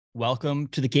Welcome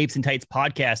to the Capes and Tights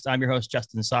podcast. I'm your host,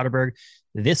 Justin Soderberg.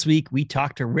 This week, we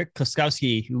talked to Rick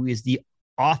Kloskowski, who is the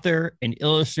author and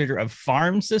illustrator of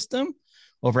Farm System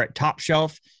over at Top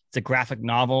Shelf. It's a graphic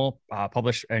novel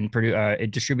published and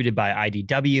distributed by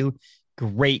IDW.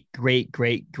 Great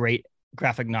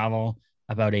graphic novel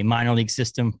about a minor league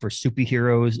system for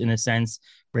superheroes, in a sense.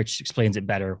 Rich explains it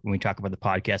better when we talk about the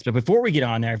podcast. But before we get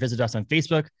on there, visit us on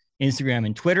Facebook, Instagram,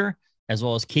 and Twitter, as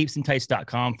well as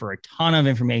capesandtights.com for a ton of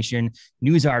information,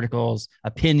 news articles,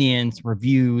 opinions,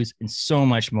 reviews, and so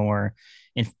much more.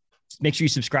 And make sure you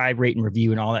subscribe, rate, and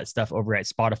review and all that stuff over at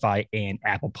Spotify and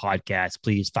Apple Podcasts.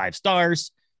 Please, 5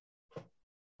 stars.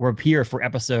 We're here for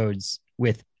episodes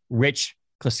with Rich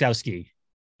Kloskowski.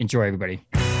 Enjoy, everybody.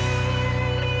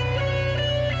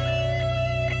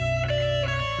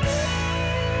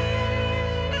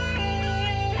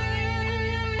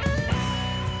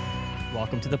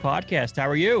 Welcome to the podcast. How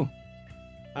are you?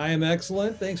 I am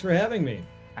excellent. Thanks for having me.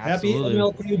 Absolutely.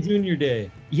 Happy MLK Junior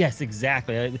Day. Yes,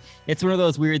 exactly. It's one of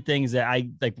those weird things that I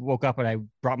woke up and I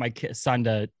brought my son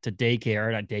to daycare,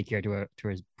 or not daycare,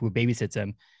 who babysits him.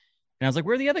 And I was like,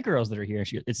 where are the other girls that are here?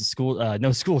 It's a school,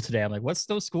 no school today. I'm like, what's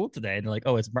no school today? And they're like,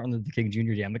 oh, it's Martin Luther King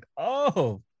Jr. Day. I'm like,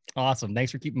 oh, awesome.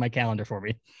 Thanks for keeping my calendar for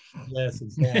me. Yes,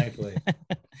 exactly.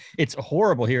 It's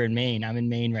horrible here in Maine. I'm in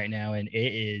Maine right now, and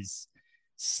it is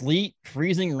sleet,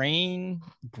 freezing rain,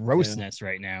 grossness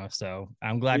right now. So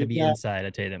I'm glad to be inside. I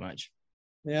tell you that much.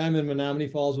 Yeah, I'm in Menominee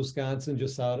Falls, Wisconsin,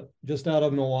 just out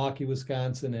of Milwaukee,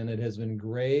 Wisconsin, and it has been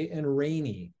gray and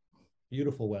rainy.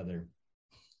 Beautiful weather.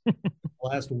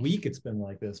 Last week it's been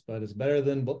like this, but it's better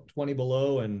than 20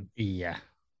 below and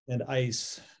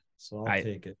ice. So I'll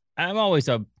take it. I'm always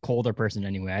a colder person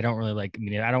anyway. I don't really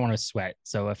I don't want to sweat.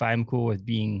 So if I'm cool with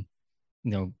being,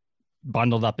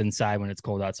 bundled up inside when it's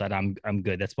cold outside, I'm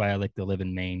good. That's why I like to live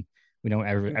in Maine. We don't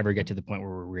ever get to the point where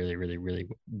we're really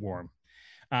warm.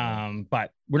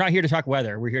 But we're not here to talk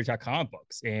weather. We're here to talk comic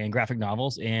books and graphic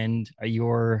novels and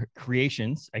your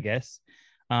creations, I guess.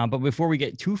 But before we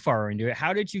get too far into it,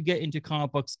 how did you get into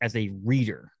comic books as a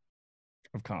reader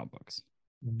of comic books?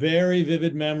 Very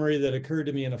vivid memory that occurred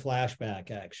to me in a flashback,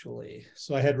 actually.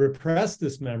 So I had repressed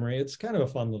this memory. It's kind of a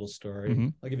fun little story. Mm-hmm.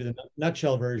 I'll give you the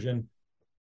nutshell version.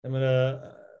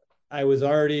 I was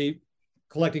already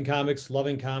collecting comics,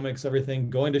 loving comics, everything,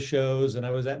 going to shows. And I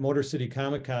was at Motor City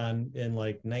Comic Con in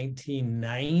like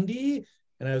 1990.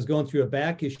 And I was going through a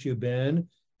back issue bin.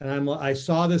 And I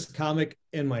saw this comic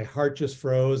and my heart just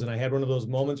froze. And I had one of those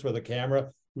moments where the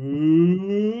camera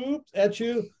oops at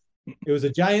you. It was a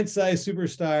Giant Size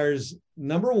Superstars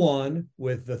 #1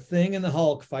 with the Thing and the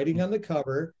Hulk fighting on the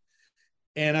cover.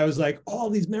 And I was like, all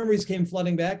these memories came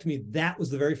flooding back to me. That was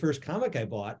the very first comic I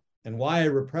bought. And why I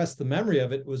repressed the memory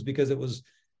of it was because it was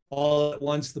all at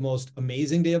once the most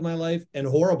amazing day of my life and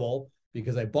horrible,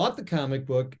 because I bought the comic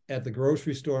book at the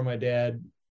grocery store my dad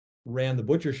ran the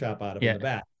butcher shop out of in the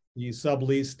back. He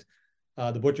subleased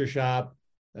the butcher shop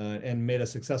and made a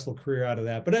successful career out of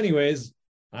that. But anyways,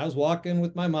 I was walking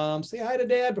with my mom, say hi to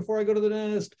Dad before I go to the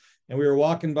dentist. And we were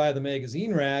walking by the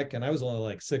magazine rack, and I was only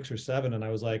like 6 or 7. And I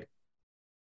was like,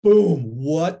 boom,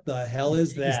 what the hell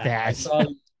is that? I saw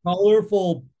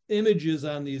colorful images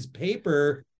on these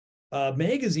paper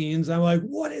magazines. I'm like,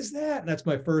 what is that? And that's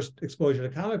my first exposure to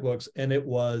comic books. And it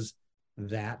was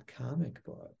that comic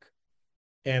book.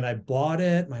 And I bought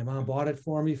it. My mom bought it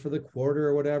for me for the quarter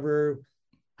or whatever.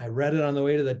 I read it on the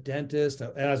way to the dentist.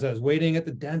 As I was waiting at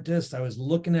the dentist, I was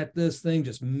looking at this thing,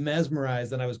 just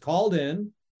mesmerized. And I was called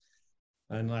in,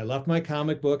 and I left my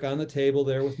comic book on the table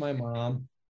there with my mom.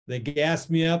 They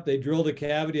gassed me up. They drilled a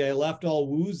cavity. I left all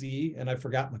woozy, and I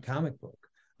forgot my comic book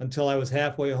until I was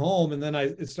halfway home. And then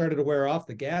it started to wear off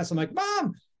the gas. I'm like,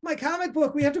 Mom, my comic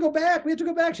book, we have to go back. We have to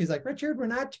go back. She's like, Richard, we're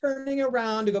not turning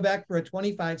around to go back for a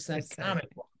 25-cent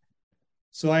comic book.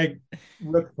 So I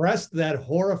repressed that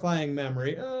horrifying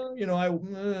memory,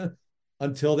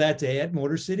 until that day at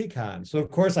Motor City Con. So of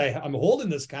course I'm holding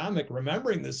this comic,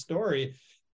 remembering this story,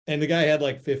 and the guy had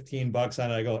like $15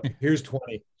 on it. I go, here's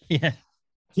 20. Yeah.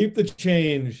 Keep the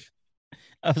change.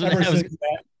 I was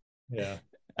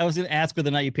going to ask whether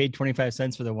or not you paid 25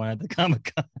 cents for the one at the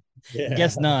Comic-Con. Yeah.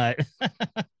 Guess not.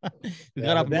 We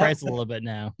got up in price a little bit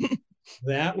now.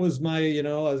 That was my,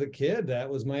 as a kid, that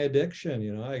was my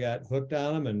addiction. I got hooked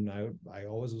on them, and I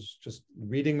always was just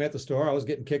reading them at the store. I was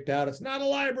getting kicked out. It's not a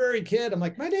library, kid. I'm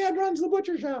like, my dad runs the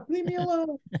butcher shop. Leave me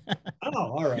alone.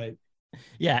 Oh, all right.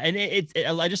 Yeah,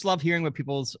 and I just love hearing what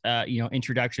people's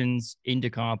introductions into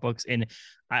comic books, and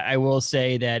I will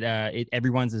say that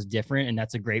everyone's is different, and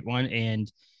that's a great one.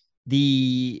 And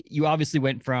you obviously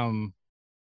went from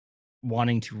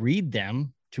wanting to read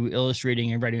them to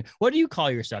illustrating and writing. What do you call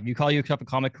yourself? You call yourself a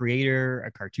comic creator,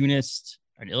 a cartoonist,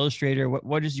 an illustrator?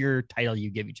 What is your title you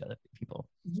give each other people?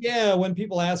 Yeah, when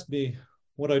people ask me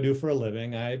what I do for a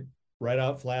living, I write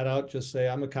out flat out, just say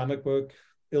I'm a comic book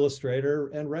illustrator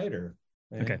and writer.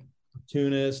 Okay.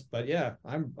 Cartoonist, but yeah,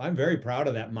 I'm very proud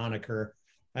of that moniker.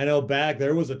 I know back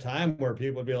there was a time where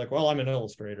people would be like, well, I'm an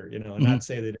illustrator, and not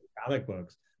say they did comic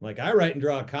books. I'm like, I write and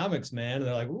draw comics, man. And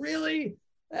they're like, really?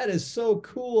 That is so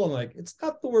cool. I'm like, it's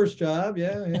not the worst job.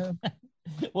 Yeah.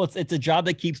 Well, it's a job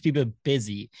that keeps people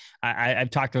busy. I've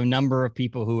talked to a number of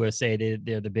people who have say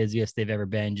they're the busiest they've ever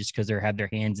been just because they have their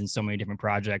hands in so many different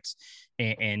projects,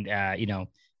 and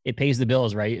it pays the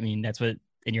bills, right? I mean, that's what,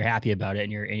 and you're happy about it,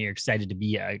 and you're excited to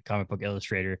be a comic book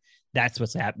illustrator. That's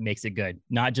what's makes it good,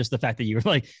 not just the fact that you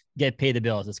like get paid the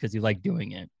bills. It's because you like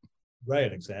doing it.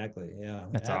 Right. Exactly. Yeah.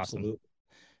 That's absolutely awesome.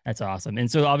 That's awesome.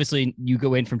 And so obviously you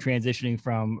go in from transitioning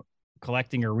from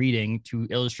collecting or reading to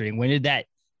illustrating. When did that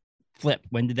flip?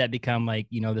 When did that become like,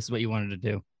 this is what you wanted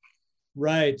to do?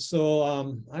 Right. So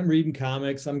I'm reading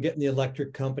comics. I'm getting the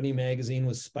Electric Company magazine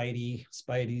with Spidey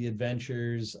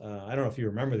Adventures. I don't know if you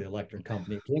remember the Electric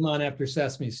Company. It came on after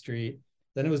Sesame Street.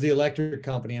 Then it was the Electric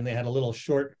Company, and they had a little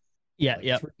short.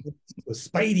 Yeah. With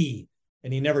Spidey,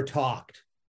 and he never talked,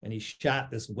 and he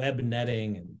shot this web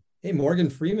netting. And hey, Morgan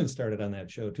Freeman started on that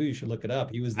show too. You should look it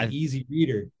up. He was the easy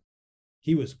reader.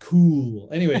 He was cool.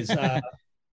 Anyways,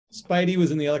 Spidey was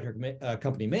in the Electric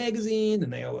Company magazine,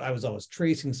 and I was always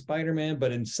tracing Spider-Man.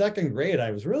 But in second grade,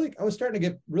 I was starting to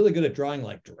get really good at drawing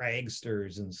like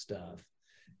dragsters and stuff.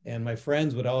 And my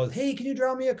friends would always, hey, can you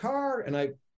draw me a car? And I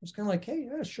was kind of like, hey,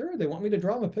 yeah, sure. They want me to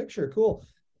draw them a picture. Cool.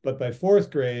 But by fourth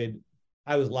grade,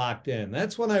 I was locked in.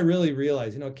 That's when I really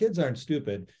realized, kids aren't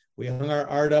stupid. We hung our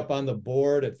art up on the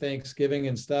board at Thanksgiving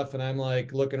and stuff. And I'm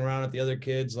like looking around at the other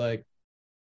kids like,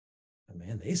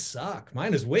 man, they suck.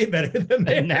 Mine is way better than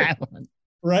that one.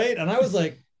 Right. And I was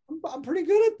like, I'm pretty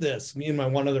good at this. Me and my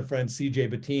one other friend,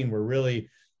 CJ Bettine,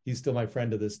 he's still my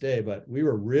friend to this day, but we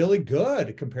were really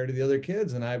good compared to the other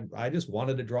kids. And I just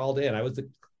wanted to draw all day. And I was the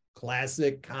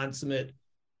classic consummate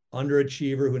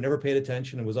underachiever who never paid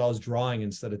attention and was always drawing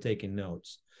instead of taking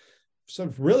notes. So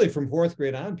really from fourth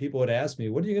grade on, people would ask me,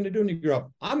 what are you going to do when you grow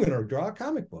up? I'm going to draw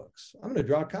comic books. I'm going to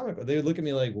draw comic books. They would look at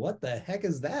me like, what the heck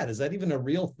is that? Is that even a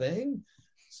real thing?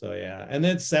 So yeah. And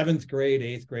then seventh grade,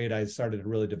 eighth grade, I started to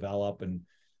really develop and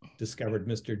discovered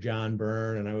Mr. John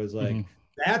Byrne. And I was like,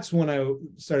 that's when I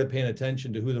started paying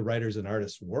attention to who the writers and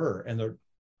artists were. And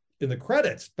in the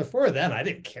credits, before then, I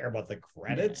didn't care about the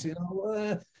credits,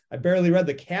 I barely read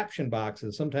the caption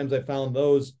boxes. Sometimes I found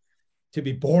those to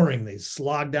be boring. They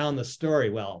slogged down the story.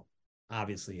 Well,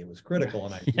 obviously it was critical,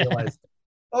 and I realized,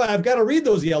 I've got to read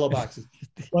those yellow boxes.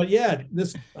 But yeah,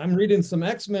 I'm reading some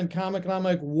X-Men comic, and I'm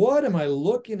like, what am I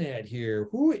looking at here?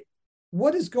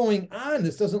 What is going on?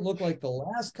 This doesn't look like the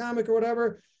last comic or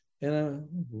whatever. And a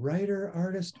writer,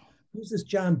 artist, who's this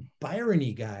John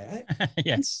Byrne guy?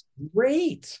 Yes.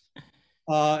 Great.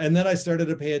 And then I started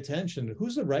to pay attention to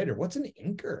who's the writer? What's an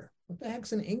inker? What the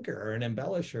heck's an inker or an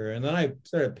embellisher? And then I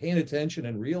started paying attention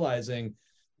and realizing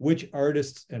which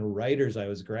artists and writers I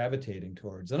was gravitating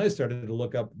towards. And I started to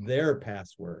look up their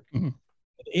past work. In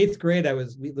eighth grade,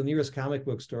 the nearest comic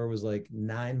book store was like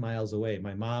 9 miles away.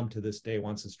 My mom to this day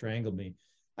wants to strangle me.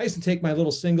 I used to take my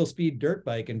little single speed dirt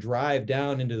bike and drive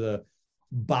down into the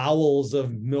bowels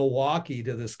of Milwaukee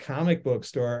to this comic book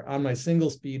store on my single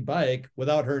speed bike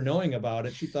without her knowing about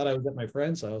it. She thought I was at my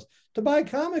friend's house to buy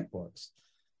comic books.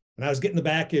 And I was getting the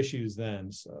back issues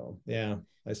then. So yeah,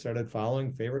 I started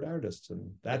following favorite artists,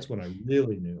 and that's when I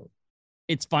really knew.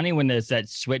 It's funny when there's that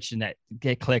switch and that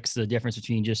it clicks, the difference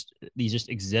between these just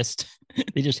exist.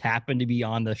 They just happen to be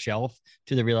on the shelf,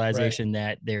 to the realization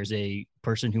that there's a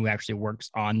person who actually works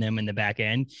on them in the back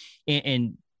end.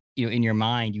 And in your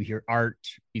mind, you hear art,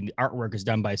 the artwork is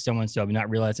done by so-and-so, not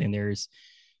realizing there's,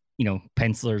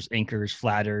 pencilers, inkers,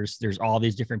 flatters. There's all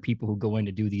these different people who go in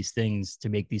to do these things, to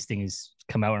make these things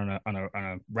come out on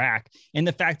a rack. And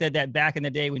the fact that back in the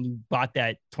day, when you bought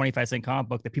that 25-cent comic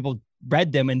book, that people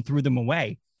read them and threw them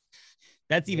away.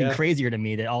 That's even crazier to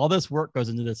me, that all this work goes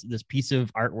into this piece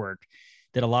of artwork,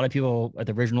 that a lot of people,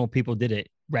 the original people did it,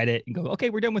 read it and go, okay,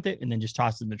 we're done with it. And then just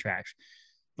toss it in the trash.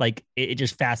 Like, it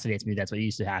just fascinates me. That's what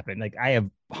used to happen. Like, I have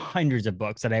hundreds of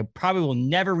books that I probably will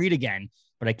never read again,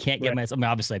 but I can't get myself.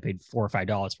 Obviously I paid $4 or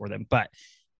 $5 for them, but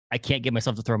I can't get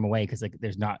myself to throw them away. Cause like,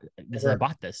 there's not this. I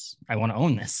bought this. I want to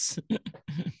own this.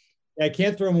 I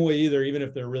can't throw them away either, even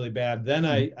if they're really bad. Then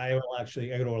I go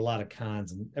to a lot of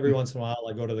cons, and every once in a while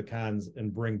I go to the cons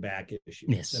and bring back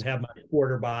issues and have my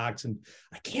quarter box, and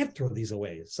I can't throw these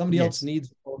away. Somebody else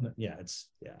needs them.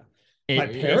 My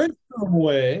parents threw them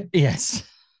away. Yes.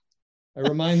 I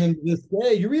remind them to this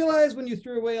day, you realize when you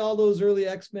threw away all those early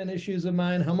X-Men issues of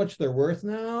mine, how much they're worth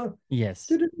now? Yes.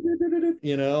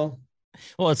 You know?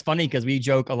 Well, it's funny because we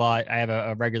joke a lot. I have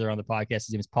a regular on the podcast.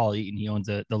 His name is Paul Eaton. He owns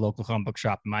the local comic book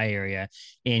shop in my area.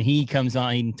 And he comes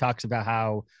on and talks about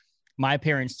how my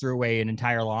parents threw away an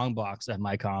entire long box of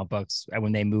my comic books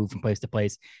when they moved from place to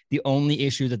place. The only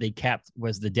issue that they kept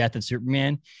was the death of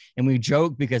Superman. And we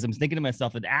joke because I'm thinking to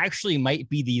myself, it actually might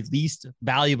be the least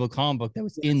valuable comic book that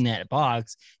was in that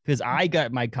box, because I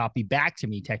got my copy back to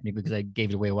me technically because I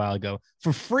gave it away a while ago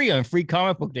for free on Free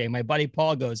Comic Book Day. My buddy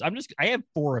Paul goes, I have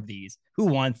 4 of these. Who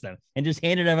wants them? And just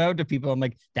handed them out to people. I'm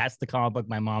like, that's the comic book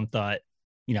my mom thought,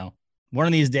 one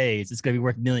of these days it's going to be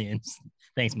worth millions.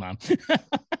 Thanks, Mom.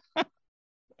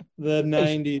 The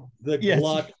 90s, the yes.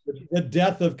 glut, the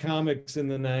death of comics in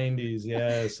the 90s.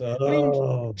 Yes. Oh. I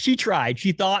mean, she tried.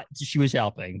 She thought she was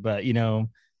helping, but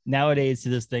nowadays to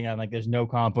this thing, I'm like, there's no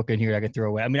comic book in here I can throw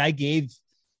away. I mean, I gave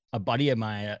a buddy of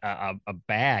mine a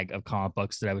bag of comic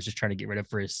books that I was just trying to get rid of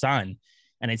for his son.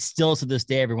 And it's still to this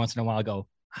day, every once in a while, I go,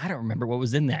 I don't remember what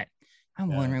was in that.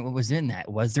 I'm wondering what was in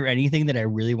that. Was there anything that I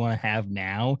really want to have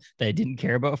now that I didn't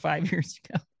care about 5 years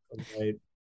ago? Right.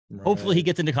 Hopefully he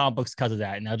gets into comic books because of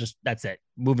that. And that's it.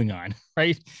 Moving on.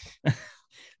 Right.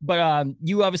 But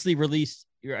you obviously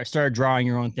started drawing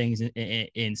your own things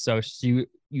so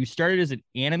you started as an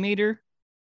animator.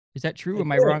 Is that true? Am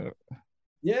I wrong?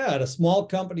 Yeah, at a small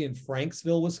company in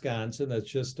Franksville, Wisconsin. That's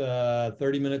just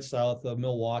 30 minutes south of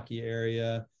Milwaukee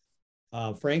area.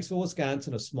 Franksville,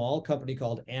 Wisconsin, a small company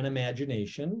called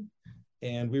Animagination.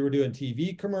 And we were doing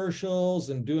TV commercials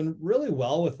and doing really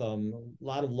well with them. A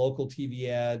lot of local TV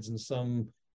ads and some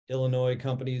Illinois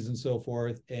companies and so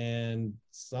forth. And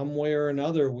some way or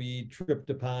another, we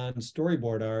tripped upon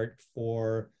storyboard art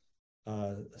for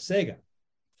Sega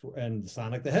and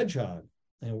Sonic the Hedgehog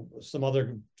and some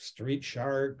other Street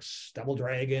Sharks, Double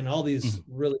Dragon, all these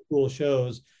really cool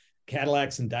shows.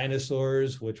 Cadillacs and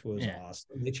Dinosaurs, which was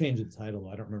awesome. They changed the title.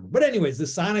 I don't remember. But anyways, the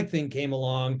Sonic thing came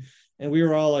along. And we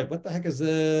were all like, what the heck is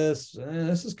this?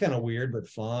 This is kind of weird, but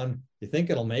fun. You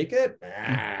think it'll make it?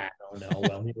 I don't know.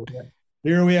 Well,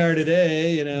 here we are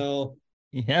today,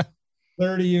 Yeah.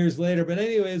 30 years later. But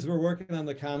anyways, we're working on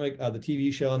the comic, the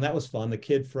TV show, and that was fun. The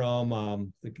kid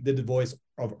from did the voice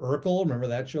of Urkel. Remember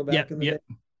that show back in the day?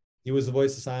 He was the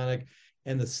voice of Sonic.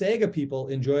 And the Sega people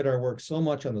enjoyed our work so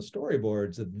much on the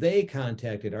storyboards that they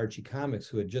contacted Archie Comics,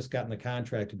 who had just gotten the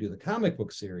contract to do the comic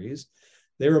book series.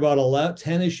 They were about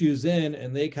 10 issues in,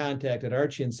 and they contacted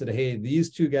Archie and said, hey,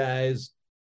 these 2 guys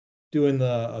doing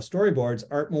the storyboards,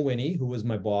 Art Mulwiney, who was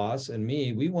my boss, and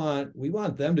me, we want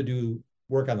them to do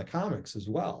work on the comics as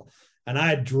well. And I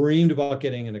had dreamed about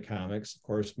getting into comics. Of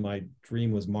course, my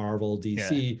dream was Marvel,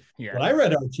 DC. Yeah. But I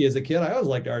read Archie as a kid. I always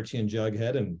liked Archie and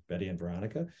Jughead and Betty and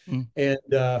Veronica.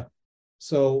 And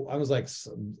so I was like,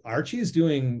 Archie's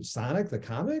doing Sonic the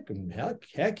comic? And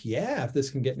heck yeah, if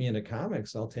this can get me into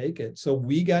comics, I'll take it. So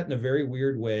we got in a very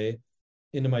weird way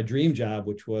into my dream job,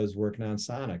 which was working on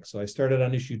Sonic. So I started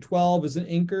on issue 12 as an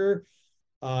inker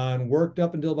and worked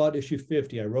up until about issue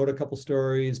 50. I wrote a couple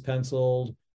stories,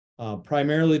 penciled,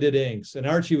 primarily did inks. And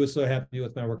Archie was so happy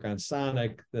with my work on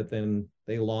Sonic that then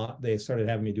they started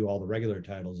having me do all the regular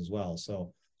titles as well.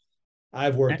 So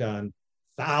I've worked on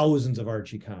thousands of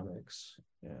Archie comics.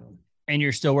 Yeah. And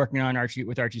you're still working on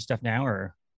Archie stuff now,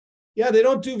 or? Yeah, they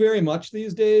don't do very much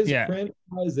these days. Yeah.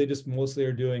 Print-wise, they just mostly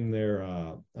are doing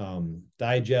their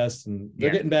digests, and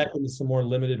they're getting back into some more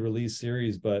limited release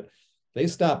series, but they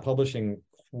stopped publishing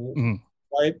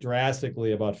quite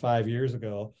drastically about 5 years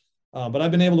ago. But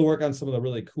I've been able to work on some of the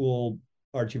really cool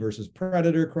Archie versus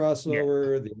Predator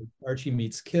crossover. Yeah. The Archie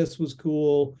meets Kiss was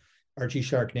cool. Archie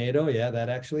Sharknado, that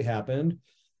actually happened.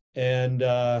 And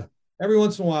every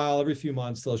once in a while, every few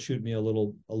months, they'll shoot me a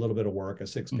little bit of work, a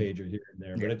 6-pager here and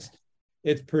there. But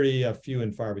it's pretty few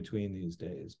and far between these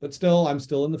days. But still, I'm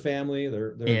still in the family.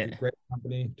 They're a great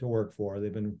company to work for.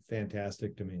 They've been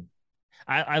fantastic to me.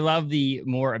 I love the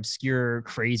more obscure,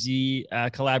 crazy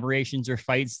collaborations or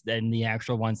fights than the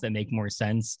actual ones that make more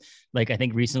sense. Like I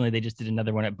think recently they just did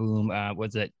another one at Boom.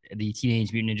 Was it the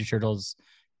Teenage Mutant Ninja Turtles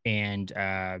and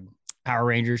Power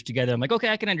Rangers together? I'm like, okay,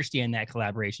 I can understand that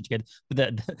collaboration together.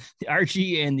 But the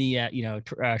Archie and the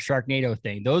Sharknado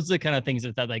thing, those are the kind of things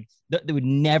that like that would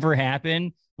never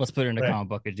happen. Let's put it in a comic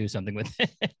book and do something with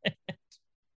it.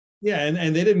 Yeah,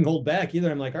 and they didn't hold back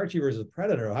either. I'm like, Archie versus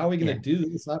Predator. How are we going to do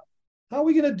this? How are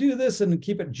we going to do this and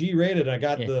keep it G-rated? I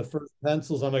got the first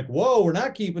pencils. I'm like, whoa, we're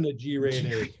not keeping it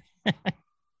G-rated.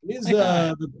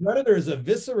 The Predator is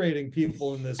eviscerating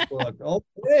people in this book.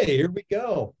 Okay, here we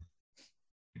go.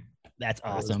 That's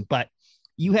awesome. But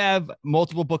You have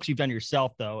multiple books you've done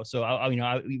yourself, though. So,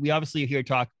 we obviously here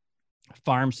talk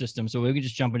farm system. So we can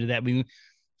just jump into that.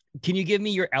 Can you give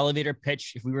me your elevator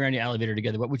pitch? If we were on the elevator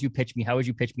together, what would you pitch me? How would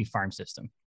you pitch me farm system?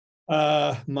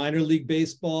 Minor league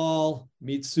baseball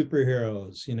meets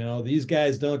superheroes. These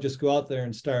guys don't just go out there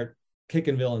and start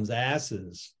kicking villains'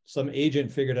 asses. Some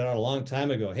agent figured it out a long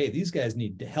time ago. Hey, these guys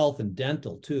need health and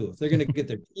dental too. If they're going to get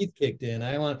their teeth kicked in,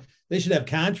 they should have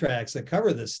contracts that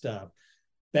cover this stuff,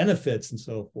 benefits and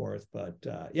so forth. But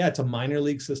yeah, it's a minor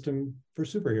league system for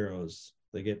superheroes.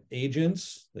 They get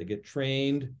agents, they get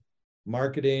trained,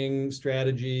 marketing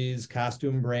strategies,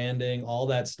 costume branding, all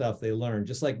that stuff they learn,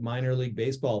 just like minor league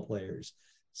baseball players,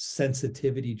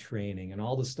 sensitivity training and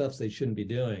all the stuff they shouldn't be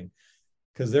doing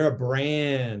because they're a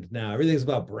brand now. Everything's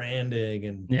about branding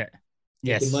and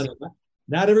money.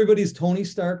 Not everybody's Tony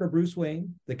Stark or Bruce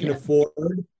Wayne. They can afford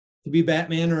to be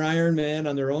Batman or Iron Man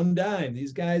on their own dime.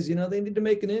 These guys, they need to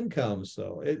make an income.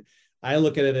 So I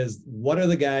look at it as, what are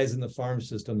the guys in the farm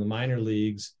system, the minor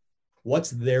leagues?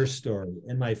 What's their story?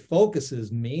 And my focus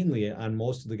is mainly on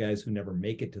most of the guys who never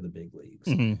make it to the big leagues.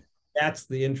 Mm-hmm. That's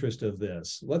the interest of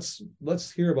this.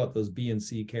 Let's hear about those B and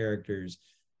C characters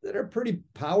that are pretty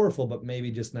powerful, but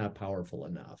maybe just not powerful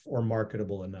enough or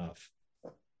marketable enough.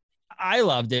 I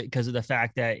loved it because of the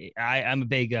fact that I'm a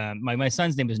big, my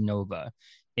son's name is Nova.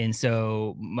 And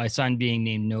so my son being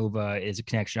named Nova is a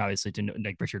connection, obviously, to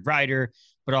like Richard Rider,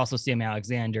 but also Sam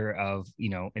Alexander and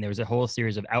there was a whole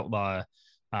series of outlaw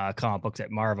comic books at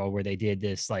Marvel where they did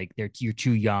this, like, you're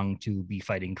too young to be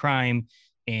fighting crime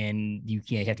and you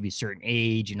have to be a certain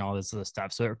age and all this other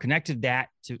stuff. So it connected that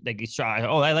to, like, you saw,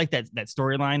 I like that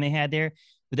storyline they had there.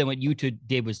 But then what you two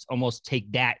did was almost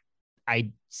take that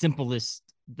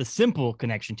the simple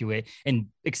connection to it and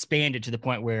expand it to the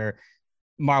point where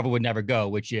Marvel would never go,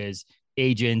 which is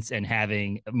agents and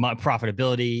having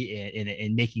profitability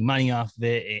and making money off of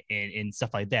it and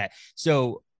stuff like that.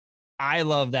 So I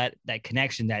love that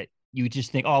connection that you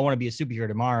just think, I want to be a superhero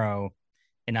tomorrow,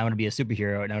 and I want to be a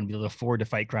superhero, and I want to be able to afford to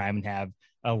fight crime and have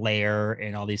a lair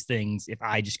and all these things if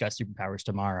I just got superpowers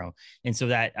tomorrow. And so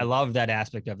that I love that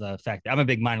aspect of the fact that I'm a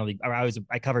big minor league.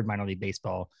 I covered minor league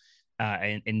baseball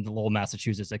in Lowell,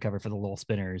 Massachusetts. I covered for the Lowell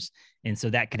Spinners. And so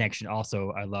that connection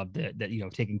also, I love that,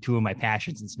 taking two of my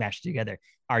passions and smashing together.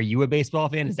 Are you a baseball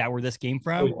fan? Is that where this came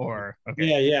from? Or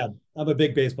okay. Yeah. I'm a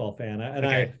big baseball fan.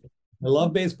 I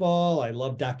love baseball. I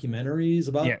love documentaries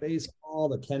about baseball.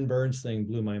 The Ken Burns thing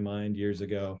blew my mind years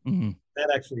ago. Mm-hmm.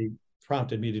 That actually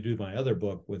prompted me to do my other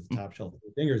book with Top Shelf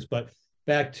Fingers. But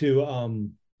back to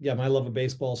my love of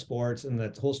baseball, sports, and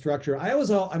that whole structure.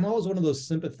 I'm always one of those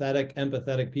sympathetic,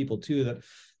 empathetic people too, that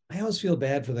I always feel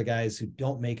bad for the guys who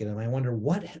don't make it. And I wonder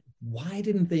why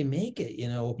didn't they make it?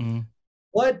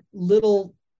 What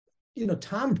little,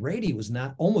 Tom Brady was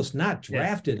almost not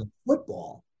drafted in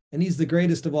football, and he's the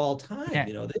greatest of all time.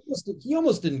 Yeah. He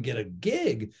almost didn't get a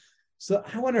gig. So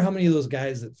I wonder how many of those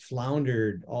guys that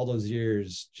floundered all those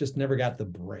years just never got the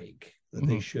break that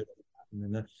they should have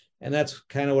gotten. And that's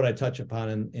kind of what I touch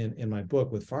upon in my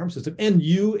book with Farm System. And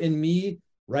you and me,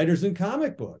 writers in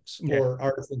comic books or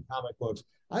artists in comic books.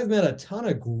 I've met a ton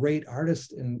of great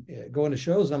artists and going to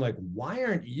shows, and I'm like, why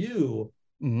aren't you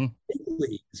big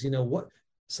leagues? What?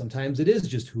 Sometimes it is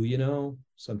just who you know.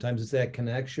 Sometimes it's that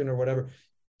connection or whatever.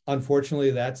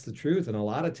 Unfortunately, that's the truth. And a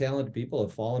lot of talented people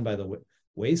have fallen by the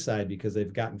wayside because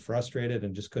they've gotten frustrated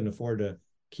and just couldn't afford to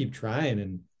keep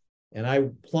trying. And I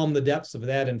plumb the depths of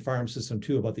that in Farm System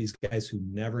too, about these guys who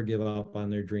never give up on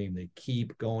their dream. They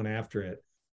keep going after it,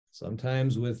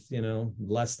 sometimes with,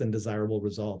 less than desirable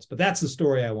results. But that's the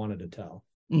story I wanted to tell.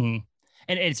 Mm-hmm.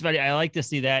 And it's funny. I like to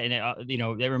see that. And,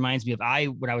 that reminds me of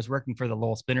when I was working for the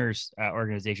Lowell Spinners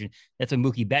organization, that's when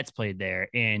Mookie Betts played there.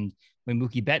 And when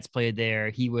Mookie Betts played there,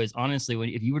 he was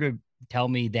honestly, if you were to tell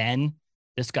me then,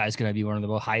 this guy's going to be one of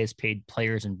the highest paid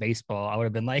players in baseball, I would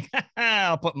have been like,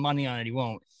 I'll put money on it. He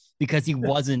won't, because he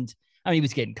wasn't. He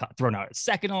was getting thrown out at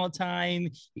second all the time.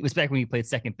 It was back when he played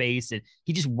second base, and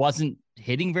he just wasn't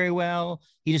hitting very well.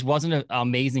 He just wasn't an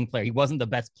amazing player. He wasn't the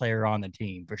best player on the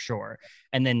team for sure.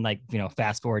 And then,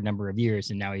 fast forward a number of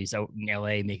years, and now he's out in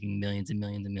LA making millions and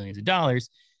millions and millions of dollars.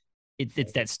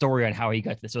 It's that story on how he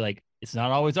got this. So it's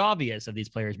not always obvious of these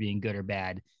players being good or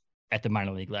bad at the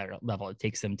minor league level. It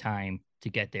takes them time to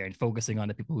get there, and focusing on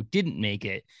the people who didn't make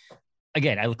it.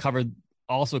 Again, I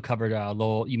also covered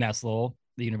Lowell, UMass Lowell,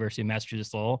 the University of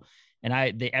Massachusetts Lowell. And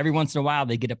every once in a while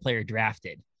they get a player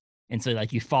drafted. And so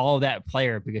you follow that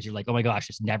player because you're like, oh my gosh,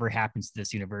 this never happens to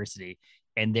this university.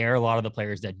 and there are a lot of the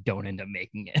players that don't end up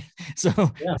making it. So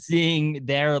Yeah. seeing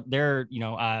their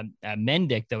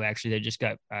Mendick, though, actually, that just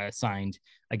got signed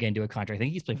again to a contract. I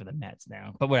think he's playing for the Mets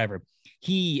now, but whatever.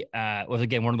 He was,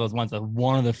 again, one of those ones,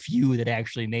 one of the few that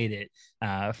actually made it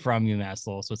from UMass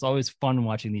Lowell. So it's always fun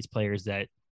watching these players that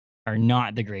are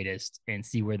not the greatest and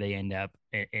see where they end up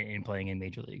in playing in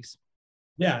major leagues.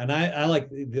 Yeah, and I like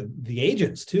the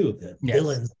agents too, the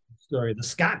villains story, the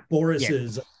Scott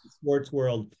Borases of the sports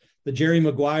world, the Jerry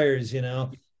Maguires. I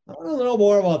want to know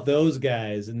more about those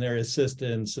guys and their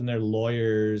assistants and their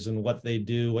lawyers and what they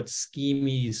do, what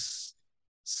schemy,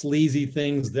 sleazy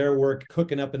things they're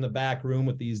cooking up in the back room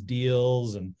with these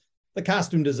deals, and the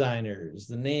costume designers,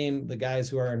 the guys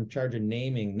who are in charge of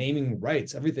naming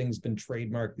rights. Everything's been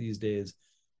trademarked these days.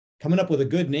 Coming up with a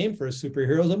good name for a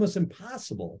superhero is almost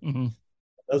impossible. Mm-hmm.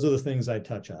 Those are the things I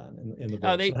touch on in the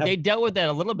book. They dealt with that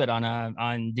a little bit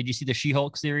on. Did you see the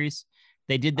She-Hulk series?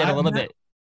 They did that a little bit.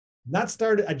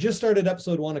 I just started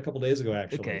episode 1 a couple days ago,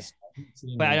 actually. Okay.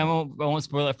 But I won't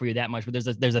spoil it for you that much. But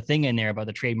there's a thing in there about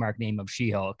the trademark name of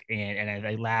She-Hulk, and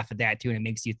I laugh at that too, and it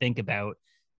makes you think about,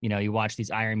 you watch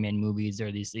these Iron Man movies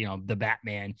or these, the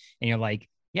Batman, and you're like,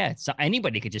 yeah, so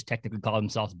anybody could just technically call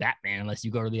themselves Batman unless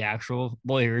you go to the actual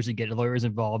lawyers and get the lawyers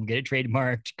involved, get it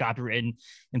trademarked, copyrighted,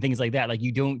 and things like that. Like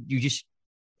you just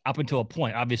up until a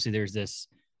point. Obviously, there's this,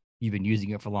 you've been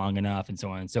using it for long enough, and so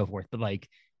on and so forth. But like,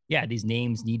 yeah, these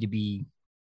names need to be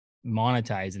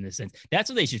monetized in this sense. That's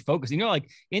what they should focus. Like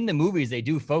in the movies, they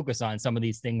do focus on some of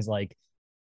these things, like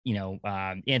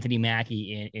Anthony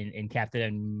Mackie in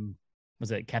Captain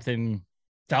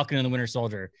Falcon and the Winter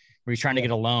Soldier, where he's trying to get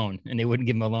a loan and they wouldn't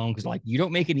give him a loan because, like, you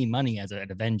don't make any money as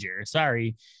an Avenger.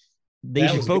 Sorry. They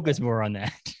should focus more on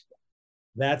that.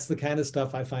 That's the kind of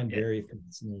stuff I find very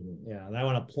fascinating. Yeah. And I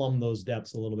want to plumb those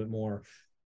depths a little bit more.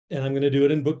 And I'm going to do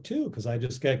it in book 2 because I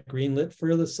just got greenlit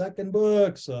for the second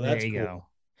book. So that's there you go.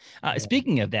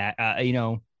 Speaking of that,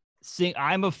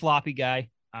 I'm a floppy guy.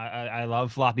 I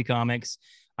love floppy comics.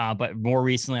 But more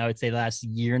recently, I would say the last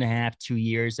year and a half, 2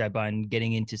 years, I've been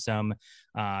getting into some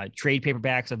trade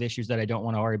paperbacks of issues that I don't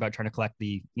want to worry about trying to collect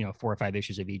the 4 or 5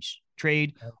 issues of each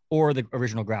trade or the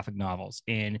original graphic novels.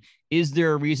 And is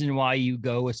there a reason why you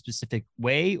go a specific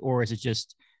way, or is it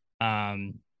just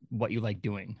what you like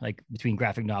doing, like between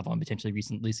graphic novel and potentially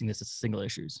releasing this as single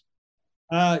issues?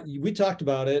 We talked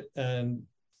about it, and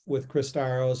with Chris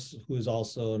Staros, who's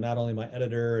also not only my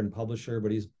editor and publisher,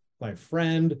 but he's my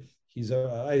friend. He's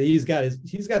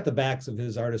got the backs of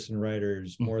his artists and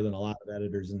writers more than a lot of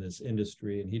editors in this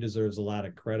industry, and he deserves a lot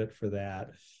of credit for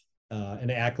that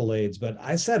and accolades. But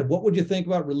I said, what would you think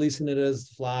about releasing it as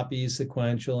floppy,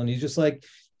 sequential? And he's just like,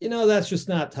 that's just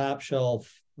not Top Shelf,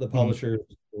 the publisher's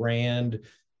brand.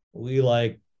 We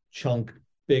like chunk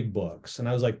big books. And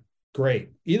I was like,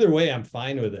 great. Either way, I'm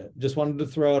fine with it. Just wanted to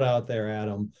throw it out there at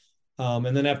him.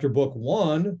 And then after book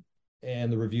 1,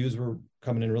 and the reviews were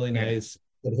coming in really nice,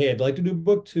 said, hey, I'd like to do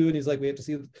book 2. And he's like, we have to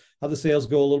see how the sales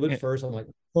go a little bit first. I'm like,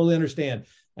 totally understand.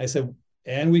 I said,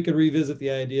 and we could revisit the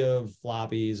idea of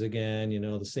floppies again,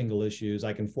 the single issues.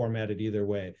 I can format it either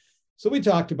way. So we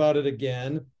talked about it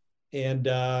again. And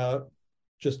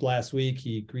just last week,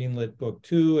 he greenlit book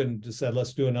 2 and just said,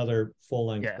 let's do another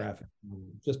full-length graphic,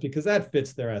 just because that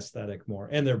fits their aesthetic more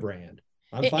and their brand.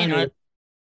 I'm fine with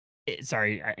it.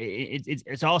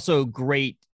 It's also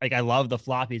great. Like, I love the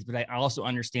floppies, but I also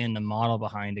understand the model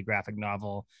behind a graphic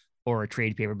novel or a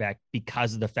trade paperback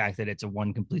because of the fact that it's a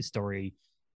one complete story.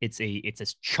 It's a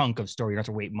chunk of story. You don't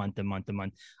have to wait month to month to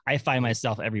month. I find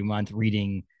myself every month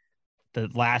reading the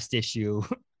last issue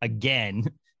again,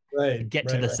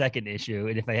 to the second issue.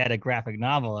 And if I had a graphic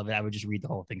novel of it, I would just read the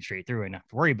whole thing straight through and not have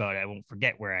to worry about it. I won't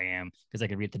forget where I am because I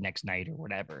can read it the next night or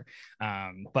whatever.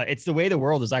 But it's the way the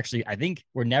world is. Actually, I think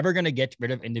we're never going to get rid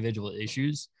of individual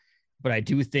issues, but I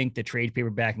do think the trade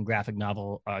paperback and graphic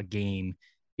novel game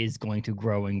is going to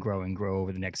grow and grow and grow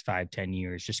over the next 5-10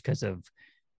 years, just because of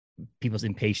people's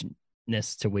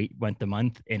impatientness to wait month to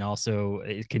month. And also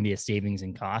it can be a savings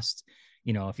in cost.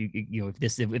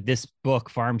 If this book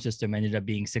Farm System ended up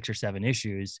being 6 or 7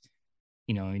 issues,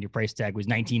 and your price tag was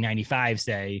 $19.95,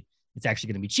 say, it's actually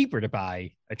going to be cheaper to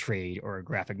buy a trade or a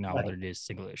graphic novel than it is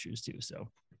single issues too. So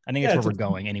I think that's where we're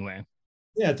going anyway.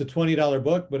 Yeah, it's a $20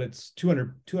 book, but it's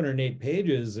 208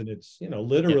 pages, and it's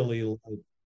literally like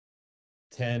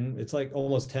 10. It's like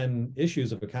almost 10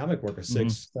 issues of a comic book, or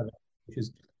 6, 7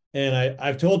 issues. And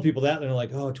I've told people that, and they're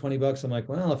like, oh, $20. I'm like,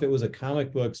 well, if it was a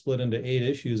comic book split into 8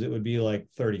 issues, it would be like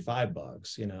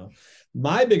 $35.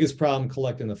 My biggest problem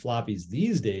collecting the floppies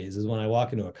these days is when I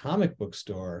walk into a comic book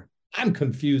store, I'm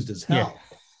confused as hell.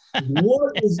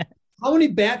 How many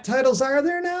Bat titles are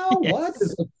there now? Yes. What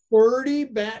is a 30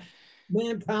 Bat?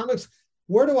 Man, comics,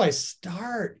 where do I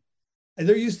start?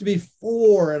 There used to be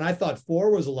 4, and I thought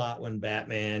 4 was a lot when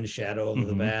Batman, Shadow of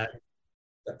the Bat,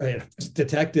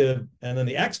 Detective, and then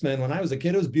the X-Men. When I was a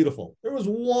kid, it was beautiful. There was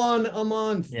 1 a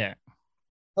month. Yeah.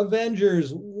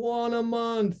 Avengers, 1 a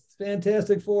month.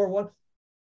 Fantastic Four, 1.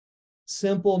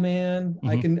 Simple, man.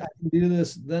 I can do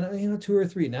this. Then 2 or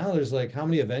 3. Now there's like how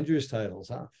many Avengers titles?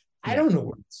 Huh? I don't know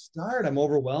where to start. I'm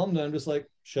overwhelmed. I'm just like,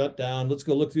 shut down. Let's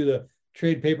go look through the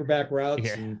trade paperback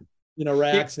routes and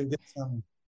racks and get some.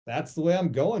 That's the way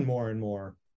I'm going more and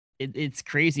more. It's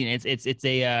crazy, and it's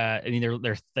a I mean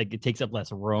they're like, it takes up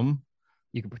less room.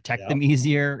 You can protect them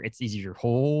easier. It's easier to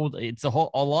hold. It's a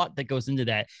lot that goes into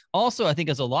that. Also, I think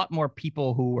there's a lot more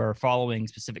people who are following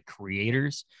specific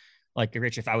creators. Like,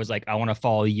 Rich, if I was like, I want to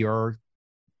follow your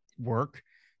work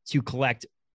to collect,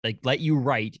 like, let you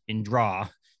write and draw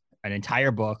an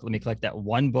entire book. Let me collect that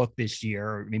 1 book this year,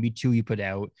 or maybe 2 you put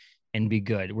out, and be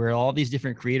good. Where all these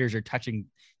different creators are touching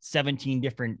 17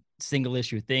 different single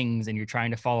issue things, and you're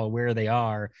trying to follow where they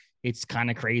are. It's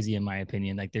kind of crazy, in my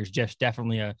opinion. Like, there's just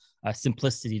definitely a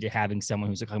simplicity to having someone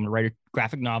who's like, I'm going to write a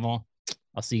graphic novel.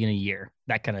 I'll see you in a year,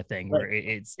 that kind of thing, where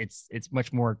it's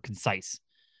much more concise.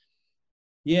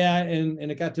 Yeah,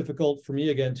 and it got difficult for me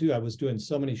again too. I was doing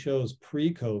so many shows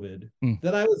pre-COVID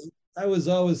that I was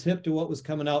always hip to what was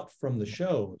coming out from the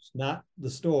shows, not the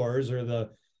stores or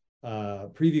the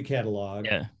preview catalog.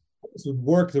 Yeah. I just would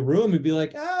work the room and be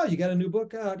like, oh, you got a new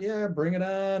book out? Yeah, bring it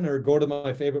on. Or go to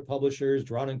my favorite publishers,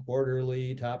 Drawn and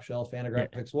Quarterly, Top Shelf,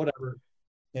 Fantagraphics, whatever,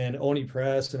 and Oni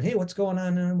Press. And hey, what's going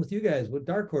on with you guys? With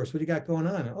Dark Horse, what do you got going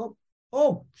on?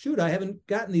 Oh, shoot, I haven't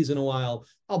gotten these in a while.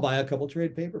 I'll buy a couple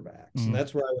trade paperbacks. And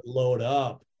that's where I would load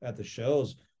up at the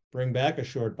shows, bring back a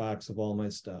short box of all my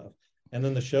stuff. And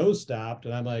then the shows stopped,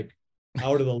 and I'm like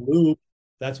out of the loop.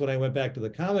 That's when I went back to the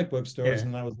comic book stores,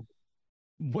 and I was like,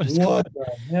 what the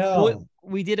hell? Well,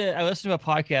 I listened to a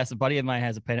podcast. A buddy of mine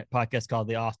has a podcast called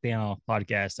the Off Panel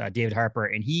Podcast, David Harper,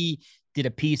 and he did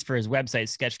a piece for his website,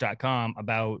 sketch.com,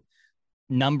 about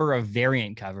number of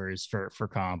variant covers for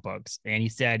comic books. And he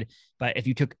said, but if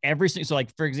you took every single, so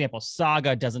like, for example,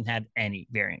 Saga doesn't have any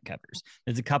variant covers.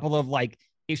 There's a couple of like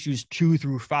issues 2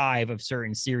 through 5 of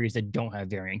certain series that don't have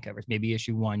variant covers. Maybe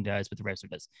issue 1 does, but the rest of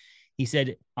it does. He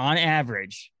said, on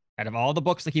average, out of all the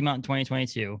books that came out in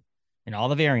 2022 and all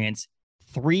the variants,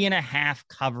 3.5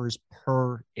 covers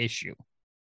per issue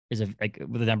is like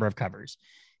with the number of covers.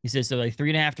 He says, so like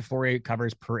 3.5 to 4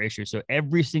 covers per issue. So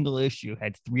every single issue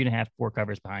had 3.5, 4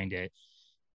 covers behind it.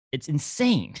 It's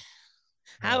insane.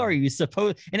 How are you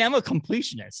supposed? And I'm a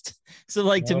completionist. So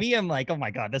like, to me, I'm like, oh my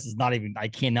God, this is not even, I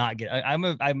cannot get,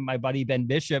 my buddy Ben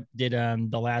Bishop did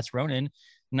The Last Ronin.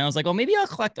 And I was like, oh, maybe I'll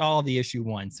collect all the issue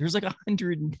 1s. There's like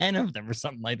 110 of them or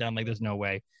something like that. I'm like, there's no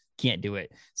way. Can't do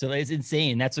it. So it's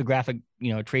insane. That's what graphic,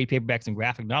 trade paperbacks and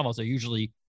graphic novels are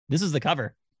usually, this is the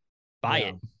cover. Buy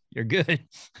it. You're good.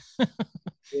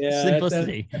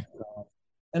 Simplicity.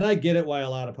 And I get it why a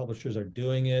lot of publishers are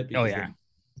doing it. Because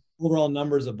overall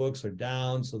numbers of books are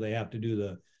down, so they have to do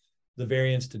the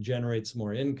variants to generate some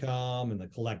more income and the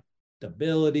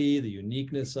collectability, the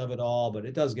uniqueness of it all. But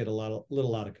it does get a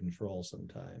little out of control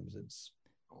sometimes.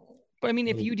 But I mean,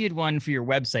 if you did one for your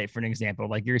website, for an example,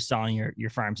 like you're selling your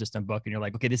farm system book and you're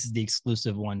like, okay, this is the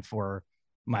exclusive one for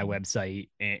my website,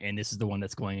 and this is the one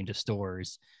that's going into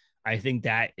stores. I think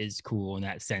that is cool in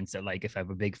that sense that, like, if I have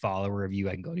a big follower of you,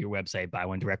 I can go to your website, buy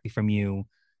one directly from you.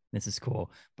 This is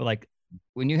cool. But like,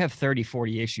 when you have 30,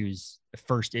 40 issues,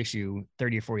 first issue,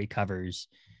 30 or 40 covers,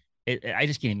 I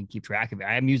just can't even keep track of it.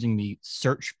 I'm using the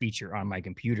search feature on my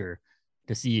computer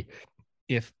to see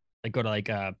if I go to like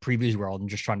Previews World and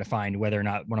just trying to find whether or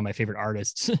not one of my favorite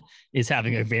artists is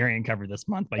having a variant cover this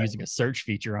month by using a search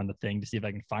feature on the thing to see if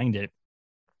I can find it.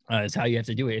 Is how you have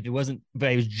to do it. If it wasn't, but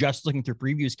I was just looking through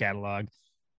Previews catalog,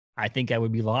 I think I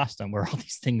would be lost on where all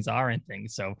these things are and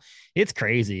things. So it's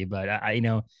crazy. But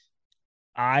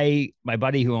my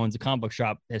buddy who owns a comic book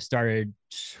shop has started,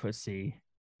 let's see,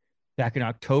 back in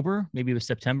October, maybe it was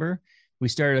September, we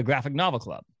started a graphic novel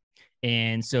club.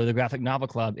 And so the graphic novel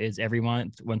club is every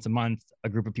month, once a month, a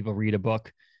group of people read a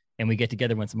book, and we get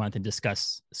together once a month and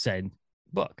discuss said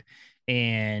book.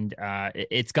 And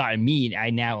it's gotten me,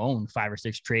 I now own 5 or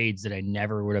 6 trades that I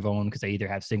never would have owned because I either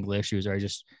have single issues or I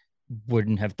just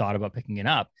wouldn't have thought about picking it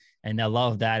up. And I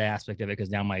love that aspect of it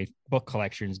because now my book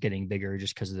collection is getting bigger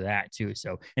just because of that too.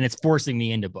 So, and it's forcing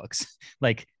me into books.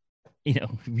 Like,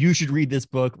 you should read this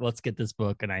book. Let's get this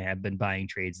book. And I have been buying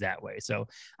trades that way. So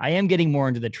I am getting more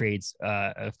into the trades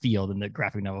field and the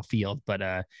graphic novel field,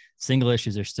 but single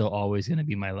issues are still always going to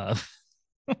be my love.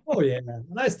 Oh yeah,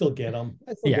 and I still get them.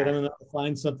 Get them, and I'll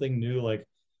find something new. Like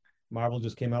Marvel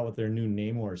just came out with their new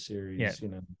Namor Yeah. series.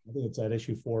 I think it's at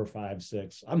issue 4, 5,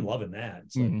 6. I'm loving that.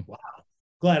 It's Mm-hmm. like, wow.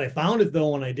 Glad I found it though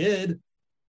when I did.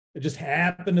 I just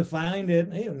happened to find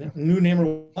it. Hey, new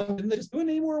Namor one. Didn't they just do a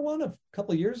Namor one a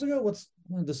couple of years ago? This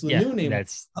is the new Namor?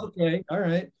 That's Okay, all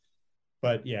right.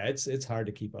 But yeah, it's hard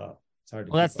to keep up. It's hard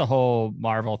to. Well, that's the whole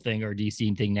Marvel thing or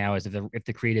DC thing now is if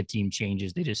the creative team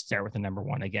changes, they just start with the number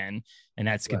one again. And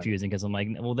that's confusing because I'm like,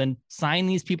 well, then sign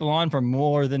these people on for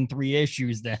more than 3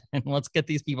 issues then. Let's get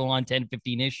these people on 10,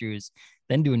 15 issues,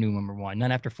 then do a new number one,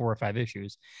 not after 4 or 5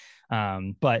 issues.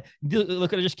 But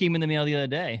look, it just came in the mail the other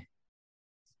day.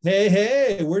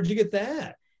 Hey, where'd you get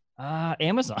that?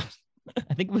 Amazon.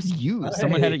 I think it was used.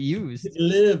 Someone had it used. It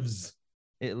lives.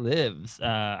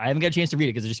 I haven't got a chance to read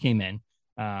it because it just came in.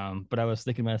 But I was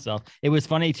thinking to myself, it was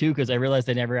funny too, because I realized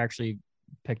I never actually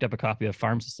picked up a copy of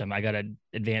Farm System. I got an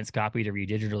advanced copy to read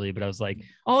digitally, but I was like,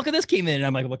 oh, look at this came in. And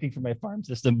I'm like looking for my Farm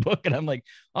System book. And I'm like,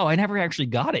 oh, I never actually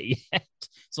got it yet.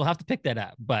 So I'll have to pick that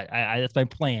up. But that's my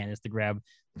plan is to grab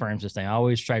Farm System. I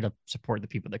always try to support the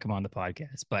people that come on the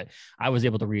podcast, but I was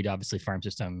able to read obviously Farm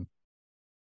System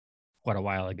quite a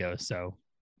while ago. So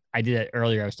I did it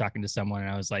earlier. I was talking to someone and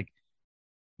I was like,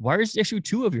 where's issue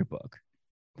 2 of your book?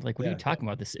 Like, what are you talking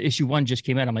about? This issue 1 just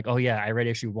came out. I'm like, oh yeah, I read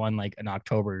issue 1 like in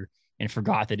October and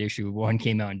forgot that issue 1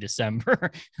 came out in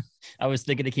December. I was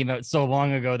thinking it came out so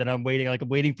long ago that I'm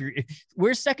waiting for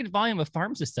where's second volume of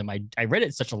Farm System? I read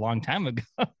it such a long time ago.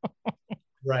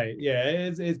 Right. Yeah,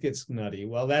 it gets nutty.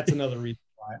 Well, that's another reason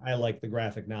why I like the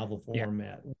graphic novel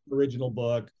format. Yeah. Original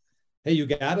book. Hey, you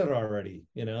got it already.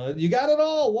 You got it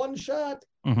all, one shot.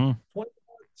 20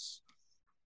 months.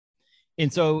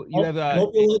 And so you have I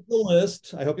hope you like the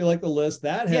list. I hope you like the list.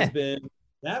 That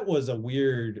was a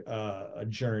weird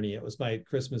journey. It was my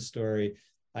Christmas story.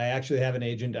 I actually have an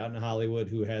agent out in Hollywood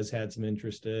who has had some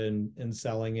interest in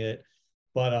selling it,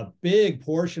 but a big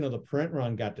portion of the print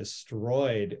run got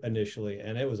destroyed initially,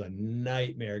 and it was a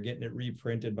nightmare getting it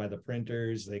reprinted by the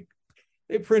printers.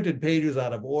 They printed pages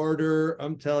out of order.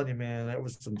 I'm telling you, man, that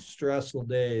was some stressful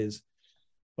days.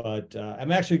 But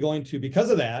I'm actually going to, because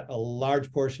of that, a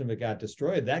large portion of it got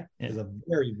destroyed. That is a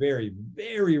very, very,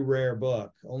 very rare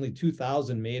book. Only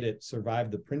 2,000 made it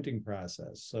survive the printing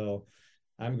process. So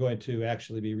I'm going to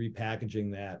actually be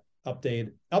repackaging that,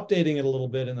 updating it a little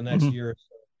bit in the next year or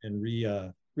so, and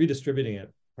redistributing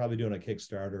it, probably doing a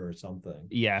Kickstarter or something.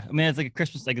 Yeah. I mean, it's like a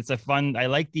Christmas, like it's a fun, I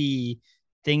like the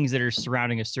things that are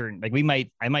surrounding a certain, like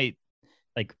I might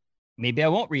like, maybe I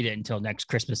won't read it until next